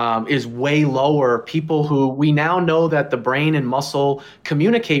is way lower. People who we now know that the brain and muscle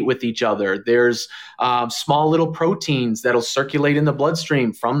communicate with each other. There's small little proteins that'll circulate in the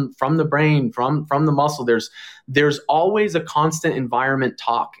bloodstream from the brain, from the muscle. There's always a constant environment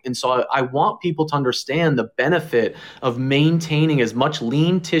talk. And so I want people to understand the benefit of maintaining as much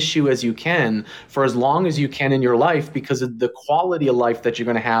lean tissue as you can for as long as you can in your life, because the quality of life that you're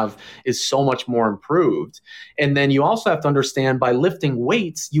going to have is so much more improved. And then you also have to understand, by lifting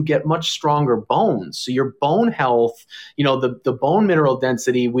weights, you get much stronger bones. So your bone health, the bone mineral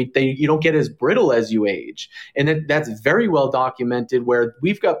density, you don't get as brittle as you age. And that's very well documented, where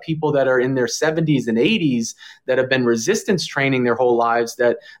we've got people that are in their 70s and 80s that have been resistance training their whole lives,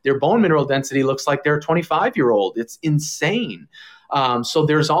 that their bone mineral density looks like they're a 25-year-old. It's insane. So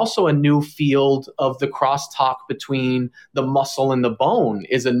there's also a new field of the crosstalk between the muscle and the bone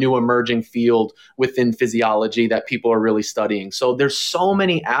is a new emerging field within physiology that people are really studying. So there's so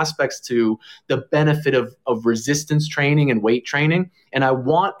many aspects to the benefit of resistance training and weight training. And I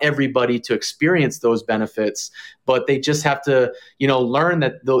want everybody to experience those benefits, but they just have to, learn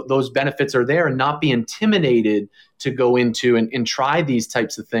that those benefits are there and not be intimidated to go into and try these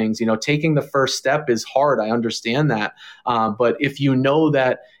types of things. Taking the first step is hard. I understand that. But if you know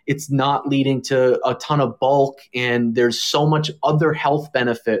that it's not leading to a ton of bulk and there's so much other health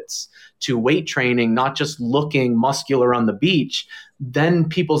benefits to weight training, not just looking muscular on the beach, then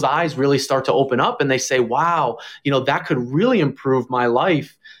people's eyes really start to open up and they say, wow, that could really improve my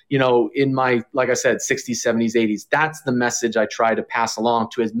life, in my, like I said, 60s, 70s, 80s. That's the message I try to pass along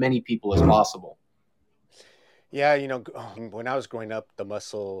to as many people as possible. yeah, when I was growing up, the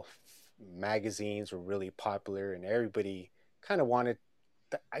muscle magazines were really popular, and everybody kind of wanted.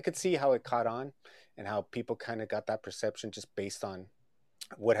 I could see how it caught on, and how people kind of got that perception just based on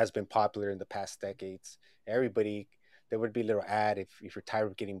what has been popular in the past decades. Everybody, there would be a little ad if you're tired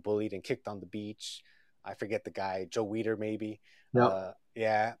of getting bullied and kicked on the beach. I forget the guy, Joe Weider maybe. Yep.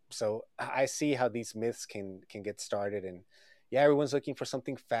 Yeah, so I see how these myths can get started, and yeah, everyone's looking for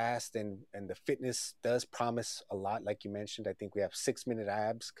something fast, and the fitness does promise a lot, like you mentioned. I think we have 6-minute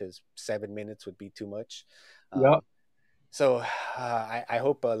abs because 7 minutes would be too much. Yep. So I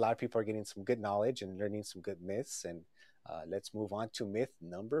hope a lot of people are getting some good knowledge and learning some good myths. And let's move on to myth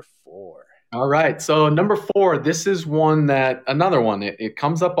number 4. All right. So number 4, this is another one. It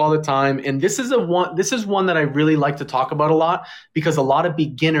comes up all the time. And this is one that I really like to talk about a lot, because a lot of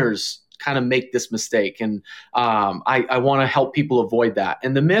beginners kind of make this mistake. And I want to help people avoid that.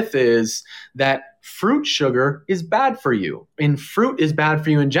 And the myth is that fruit sugar is bad for you. And fruit is bad for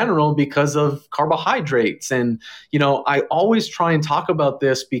you in general because of carbohydrates. And, I always try and talk about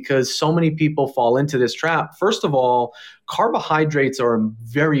this because so many people fall into this trap. First of all, carbohydrates are a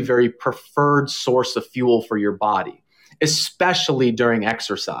very, very preferred source of fuel for your body, especially during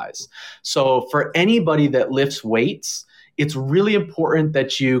exercise. So for anybody that lifts weights, it's really important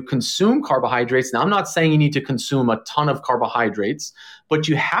that you consume carbohydrates. Now, I'm not saying you need to consume a ton of carbohydrates, but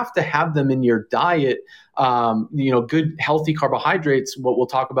you have to have them in your diet, good, healthy carbohydrates, what we'll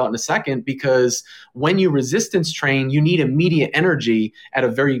talk about in a second, because when you resistance train, you need immediate energy at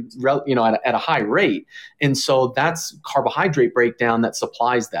at a high rate. And so that's carbohydrate breakdown that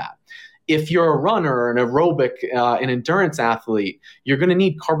supplies that. If you're a runner, an aerobic, an endurance athlete, you're going to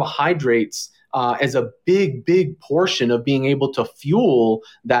need carbohydrates as a big portion of being able to fuel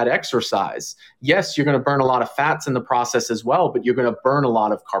that exercise. Yes, you're going to burn a lot of fats in the process as well, but you're going to burn a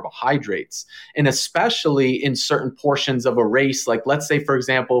lot of carbohydrates. And especially in certain portions of a race, like let's say, for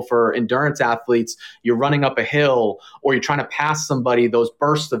example, for endurance athletes, you're running up a hill or you're trying to pass somebody, those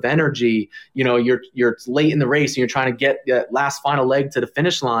bursts of energy, you're late in the race and you're trying to get that last final leg to the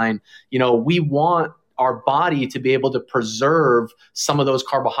finish line. We want our body to be able to preserve some of those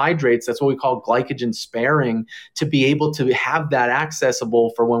carbohydrates. That's what we call glycogen sparing, to be able to have that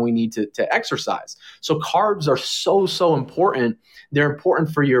accessible for when we need to exercise. So carbs are so important. They're important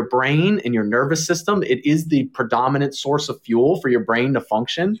for your brain and your nervous system. It is the predominant source of fuel for your brain to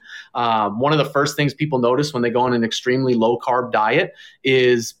function. One of the first things people notice when they go on an extremely low carb diet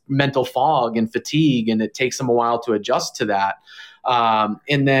is mental fog and fatigue, and it takes them a while to adjust to that.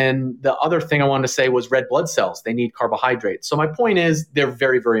 And then the other thing I wanted to say was red blood cells. They need carbohydrates. So my point is they're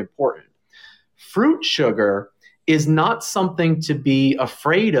very important. Fruit sugar is not something to be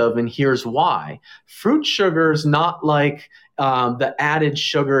afraid of, and here's why. Fruit sugar is not like the added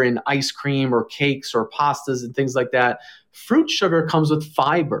sugar in ice cream or cakes or pastas and things like that. Fruit sugar comes with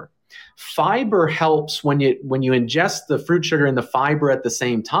fiber. Fiber helps when you ingest the fruit sugar and the fiber at the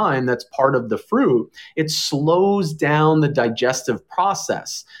same time. That's part of the fruit. It slows down the digestive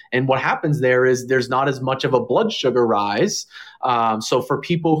process. And what happens there is there's not as much of a blood sugar rise. So for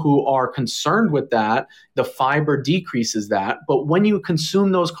people who are concerned with that, the fiber decreases that. But when you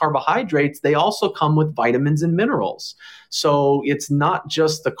consume those carbohydrates, they also come with vitamins and minerals. So it's not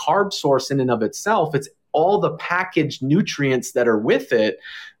just the carb source in and of itself, it's all the packaged nutrients that are with it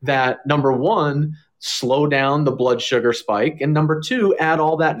that, number one, slow down the blood sugar spike, and number two, add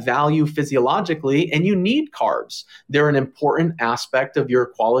all that value physiologically. And you need carbs. They're an important aspect of your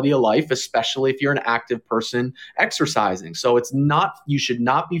quality of life, especially if you're an active person exercising. So you should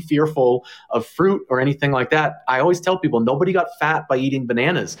not be fearful of fruit or anything like that. I always tell people, nobody got fat by eating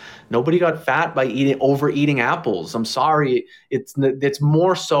bananas. Nobody got fat by overeating apples. I'm sorry. It's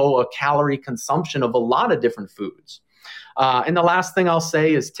more so a calorie consumption of a lot of different foods. And the last thing I'll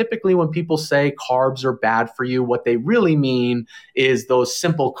say is typically when people say carbs are bad for you, what they really mean is those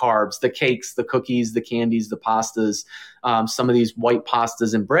simple carbs, the cakes, the cookies, the candies, the pastas, some of these white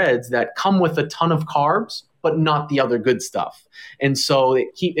pastas and breads that come with a ton of carbs, but not the other good stuff. And so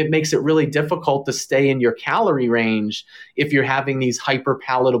it makes it really difficult to stay in your calorie range if you're having these hyper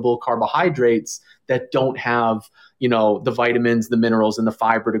palatable carbohydrates that don't have the vitamins, the minerals, and the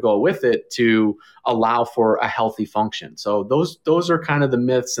fiber to go with it to allow for a healthy function. So those are kind of the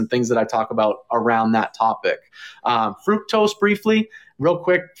myths and things that I talk about around that topic. Fructose, briefly, real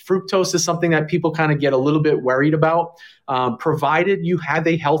quick, fructose is something that people kind of get a little bit worried about. Provided you have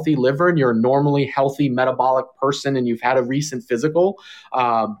a healthy liver and you're a normally healthy metabolic person and you've had a recent physical,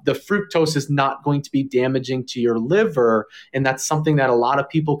 the fructose is not going to be damaging to your liver. And that's something that a lot of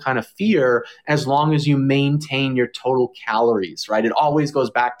people kind of fear, as long as you maintain your total calories, right? It always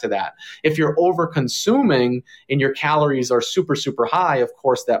goes back to that. If you're over consuming and your calories are super high, of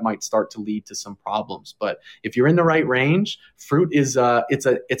course, that might start to lead to some problems. But if you're in the right range, fruit is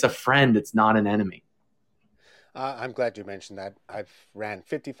it's a friend. It's not an enemy. I'm glad you mentioned that. I've ran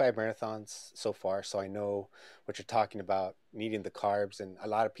 55 marathons so far, so I know what you're talking about, needing the carbs. And a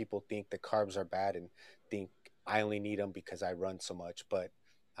lot of people think that carbs are bad and think I only need them because I run so much. But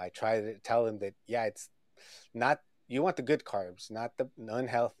I try to tell them that, yeah, it's not, you want the good carbs, not the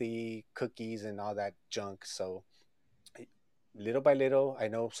unhealthy cookies and all that junk. So little by little, I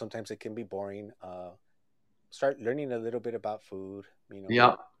know sometimes it can be boring. Start learning a little bit about food,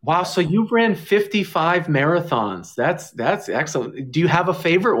 Yeah. Wow. try. So you've ran 55 marathons. That's excellent. Do you have a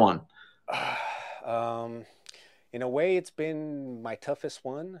favorite one? um, in a way, it's been my toughest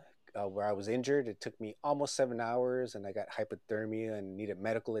one. Where I was injured, it took me almost 7 hours, and I got hypothermia and needed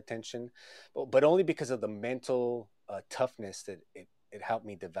medical attention, but only because of the mental toughness that it helped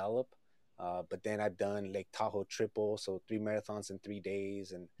me develop. But then I've done Lake Tahoe triple, so 3 marathons in 3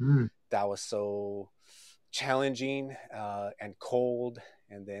 days, and Hmm. that was so challenging and cold.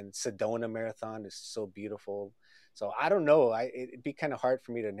 And then Sedona Marathon is so beautiful. So I don't know. It'd be kind of hard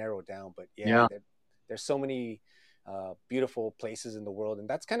for me to narrow down, but yeah, Yeah. there's so many beautiful places in the world, and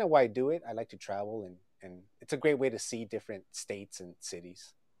that's kind of why I do it. I like to travel, and it's a great way to see different states and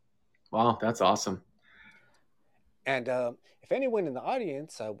cities. Wow. That's awesome. And if anyone in the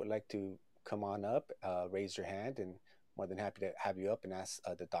audience would like to come on up, raise your hand, and more than happy to have you up and ask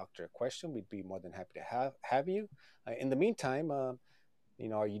the doctor a question. We'd be more than happy to have you. In the meantime,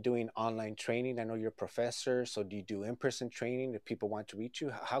 are you doing online training? I know you're a professor, so do you do in-person training if people want to reach you?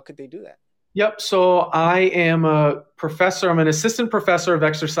 How could they do that? Yep. So I am a professor. I'm an assistant professor of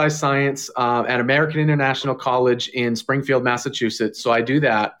exercise science at American International College in Springfield, Massachusetts. So I do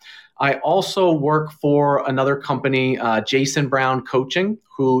that. I also work for another company, Jason Brown Coaching,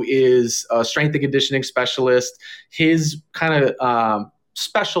 who is a strength and conditioning specialist. His kind of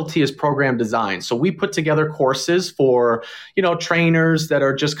specialty is program design. So we put together courses for, trainers that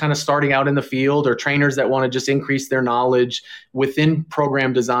are just kind of starting out in the field, or trainers that want to just increase their knowledge within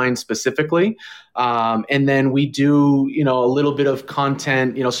program design specifically. And then we do, a little bit of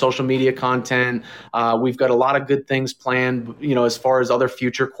content, social media content. We've got a lot of good things planned, as far as other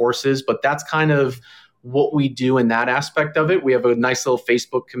future courses, but that's kind of what we do in that aspect of it. We have a nice little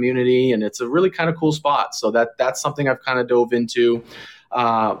Facebook community, and it's a really kind of cool spot. So that's something I've kind of dove into.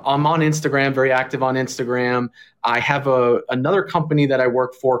 I'm on Instagram, very active on Instagram. I have another company that I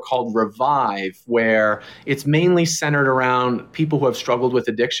work for called Revive, where it's mainly centered around people who have struggled with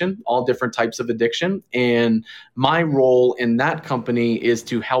addiction, all different types of addiction. And my role in that company is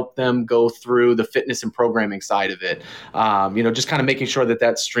to help them go through the fitness and programming side of it. Just kind of making sure that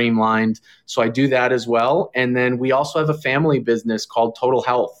that's streamlined. So I do that as well. And then we also have a family business called Total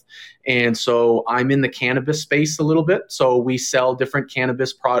Health. And so I'm in the cannabis space a little bit. So we sell different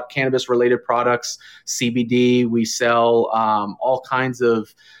cannabis related products, CBD. We sell all kinds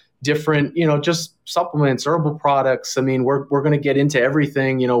of different, just supplements, herbal products. I mean, we're going to get into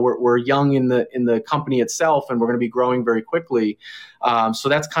everything. We're young in the company itself, and we're going to be growing very quickly. So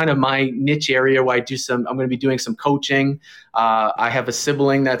that's kind of my niche area where I'm going to be doing some coaching. I have a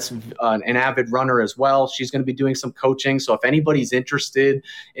sibling that's an avid runner as well. She's going to be doing some coaching. So if anybody's interested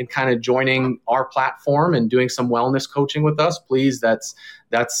in kind of joining our platform and doing some wellness coaching with us, please, that's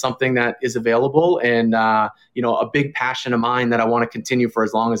something that is available, and a big passion of mine that I want to continue for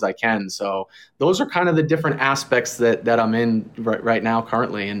as long as I can. So those are kind of the different aspects that I'm in right now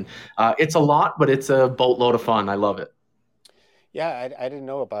currently, and it's a lot, but it's a boatload of fun. I love it. Yeah, I didn't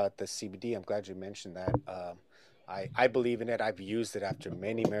know about the CBD. I'm glad you mentioned that. I believe in it. I've used it after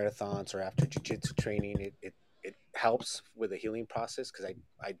many marathons or after jujitsu training. It helps with the healing process because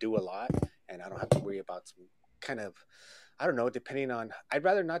I do a lot, and I don't have to worry about some kind of, I don't know, depending on, I'd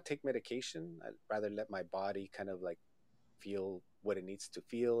rather not take medication. I'd rather let my body kind of like feel what it needs to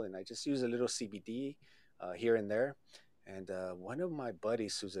feel. And I just use a little CBD here and there. And one of my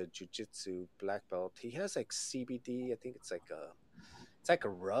buddies who's a jujitsu black belt, he has like CBD. I think it's like a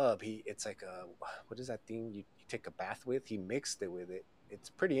rub. It's like a, what is that thing you take a bath with? He mixed it with it. It's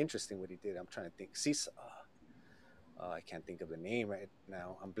pretty interesting what he did. I'm trying to think. I can't think of the name right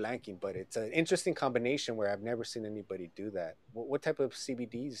now. I'm blanking, but it's an interesting combination where I've never seen anybody do that. What type of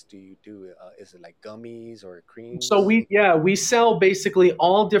CBDs do you do? Is it like gummies or So creams? we sell basically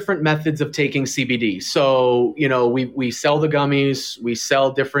all different methods of taking CBD. So we sell the gummies, we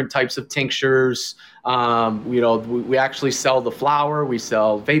sell different types of tinctures. We actually sell the flower, we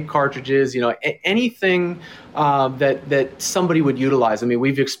sell vape cartridges. Anything that somebody would utilize. I mean,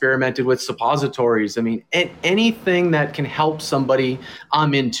 we've experimented with suppositories. I mean, anything that can help somebody,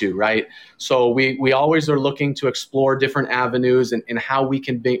 I'm into, right? So we always are looking to explore different avenues and how we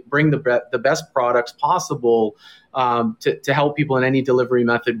can bring the best products possible to help people in any delivery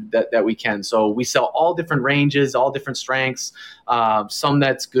method that we can. So we sell all different ranges, all different strengths, some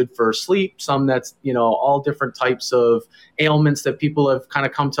that's good for sleep, some that's, all different types of ailments that people have kind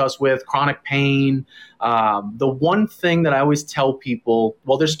of come to us with, chronic pain. The one thing that I always tell people,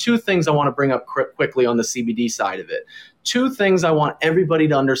 well, there's two things I want to bring up quickly on the CBD side of it. Two things I want everybody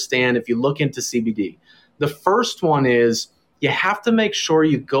to understand if you look into CBD. The first one is you have to make sure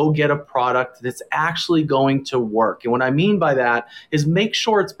you go get a product that's actually going to work. And what I mean by that is make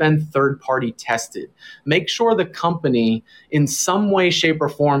sure it's been third-party tested. Make sure the company in some way, shape, or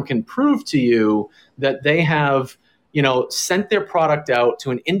form can prove to you that they have sent their product out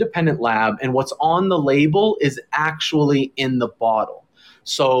to an independent lab and what's on the label is actually in the bottle.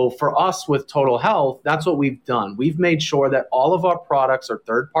 So for us with Total Health, that's what we've done. We've made sure that all of our products are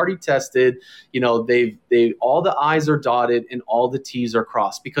third party tested. They all the I's are dotted and all the T's are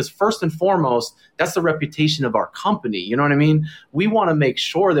crossed, because first and foremost, that's the reputation of our company. You know what I mean? We want to make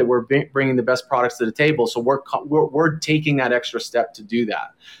sure that we're bringing the best products to the table. So we're taking that extra step to do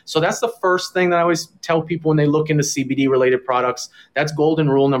that. So that's the first thing that I always tell people when they look into CBD related products. That's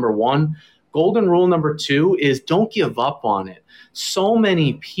golden rule number one. Golden rule number two is don't give up on it. So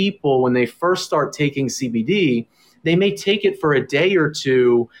many people, when they first start taking CBD, they may take it for a day or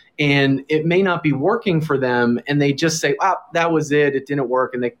two and it may not be working for them. And they just say, that was it. It didn't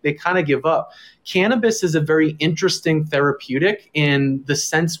work. And they kind of give up. Cannabis is a very interesting therapeutic in the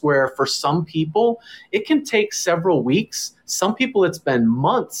sense where for some people, it can take several weeks. Some people, it's been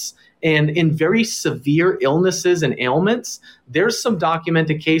months. And in very severe illnesses and ailments, there's some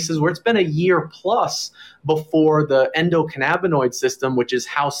documented cases where it's been a year plus before the endocannabinoid system, which is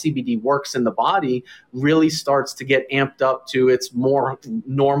how CBD works in the body, really starts to get amped up to its more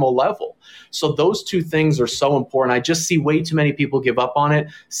normal level. So those two things are so important. I just see way too many people give up on it.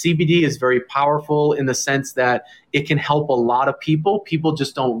 CBD is very powerful in the sense that it can help a lot of people. People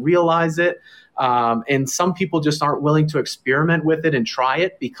just don't realize it. And some people just aren't willing to experiment with it and try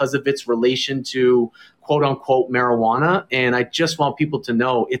it because of its relation to quote unquote marijuana. And I just want people to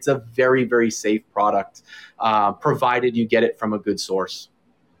know it's a very, very safe product, provided you get it from a good source.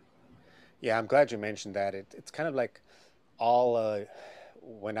 Yeah, I'm glad you mentioned that. It's kind of like all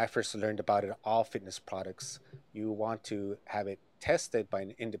when I first learned about it, all fitness products, you want to have it tested by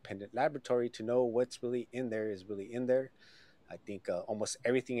an independent laboratory to know what's really in there is really in there. I think almost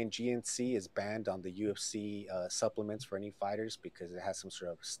everything in GNC is banned on the UFC supplements for any fighters because it has some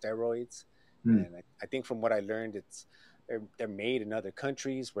sort of steroids. Hmm. And I think from what I learned, they're made in other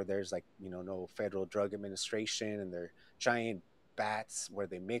countries where there's like no Federal Drug Administration, and they're giant bats where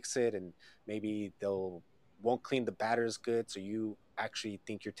they mix it, and maybe they'll won't clean the batter as good, so you actually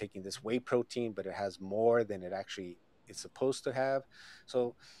think you're taking this whey protein, but it has more than it actually is supposed to have.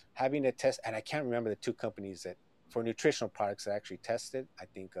 So having a test, and I can't remember the two companies that for nutritional products that actually tested. I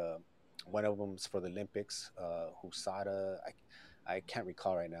think one of them's for the Olympics, Husada. I can't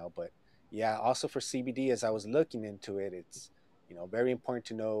recall right now, but yeah. Also for CBD, as I was looking into it, it's very important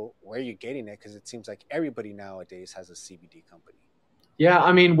to know where you're getting it because it seems like everybody nowadays has a CBD company. Yeah,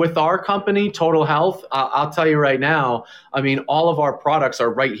 I mean, with our company, Total Health, I'll tell you right now, I mean, all of our products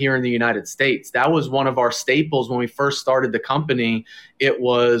are right here in the United States. That was one of our staples when we first started the company. It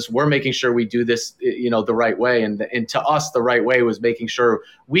was, we're making sure we do this, the right way. And to us, the right way was making sure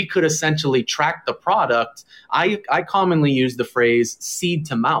we could essentially track the product. I commonly use the phrase seed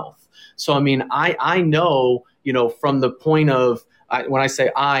to mouth. So, I mean, I know, from the point of, when I say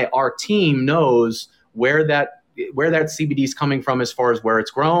our team knows where that CBD is coming from as far as where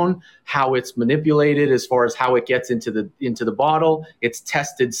it's grown, how it's manipulated, as far as how it gets into the bottle. It's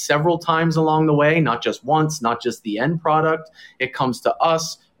tested several times along the way, not just once, not just the end product. It comes to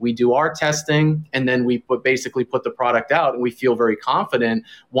us. We do our testing, and then we basically put the product out, and we feel very confident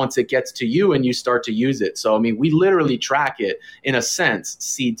once it gets to you and you start to use it. So, I mean, we literally track it in a sense,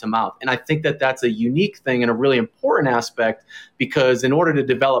 seed to mouth. And I think that that's a unique thing and a really important aspect because in order to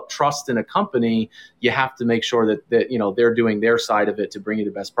develop trust in a company, you have to make sure that they're doing their side of it to bring you the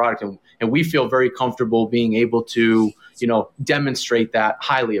best product. And we feel very comfortable being able to, demonstrate that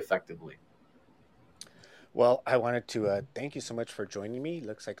highly effectively. Well, I wanted to thank you so much for joining me.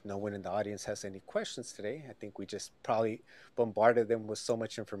 Looks like no one in the audience has any questions today. I think we just probably bombarded them with so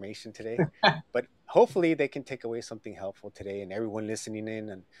much information today. But hopefully they can take away something helpful today. And everyone listening in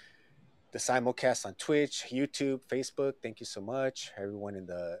and the simulcast on Twitch, YouTube, Facebook, thank you so much. Everyone in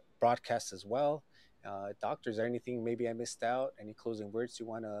the broadcast as well. Doctor, is there anything maybe I missed out? Any closing words you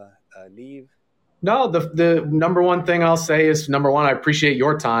want to leave? No, the number one thing I'll say is number one, I appreciate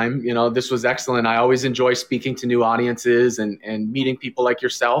your time. This was excellent. I always enjoy speaking to new audiences and meeting people like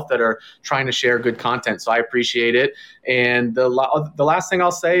yourself that are trying to share good content. So I appreciate it. And the last thing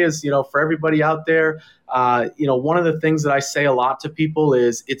I'll say is, for everybody out there, one of the things that I say a lot to people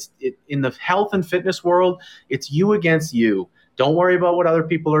is in the health and fitness world, it's you against you. Don't worry about what other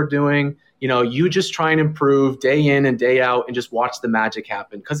people are doing. You just try and improve day in and day out and just watch the magic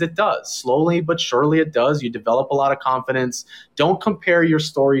happen because it does. Slowly but surely it does. You develop a lot of confidence. Don't compare your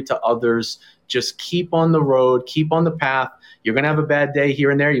story to others. Just keep on the road, keep on the path. You're going to have a bad day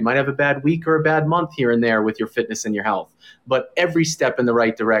here and there. You might have a bad week or a bad month here and there with your fitness and your health. But every step in the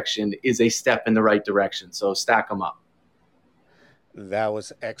right direction is a step in the right direction. So stack them up. That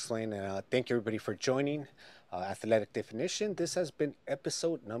was excellent. And thank you, everybody, for joining Athletic Definition. This has been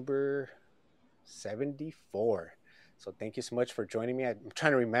episode number 74. So thank you so much for joining me. I'm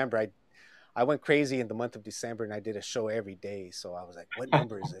trying to remember. I went crazy in the month of December and I did a show every day. So I was like, what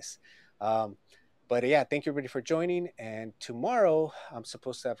number is this? But yeah, thank you everybody for joining. And tomorrow I'm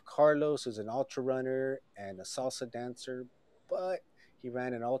supposed to have Carlos, who's an ultra runner and a salsa dancer, but he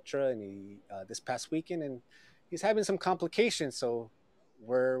ran an ultra and he this past weekend and he's having some complications. So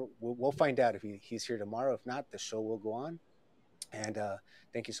we'll find out if he's here tomorrow. If not, the show will go on. And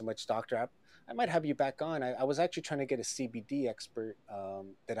thank you so much, Doctor. I might have you back on. I was actually trying to get a CBD expert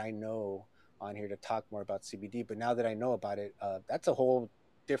that I know on here to talk more about CBD. But now that I know about it, that's a whole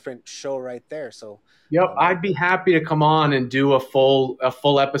different show right there. So, Yep, I'd be happy to come on and do a full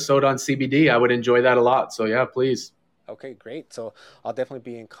episode on CBD. I would enjoy that a lot. So yeah, please. Okay, great. So I'll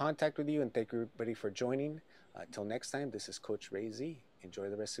definitely be in contact with you, and thank you everybody for joining. Till next time, this is Coach Ray Z. Enjoy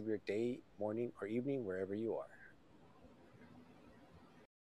the rest of your day, morning, or evening, wherever you are.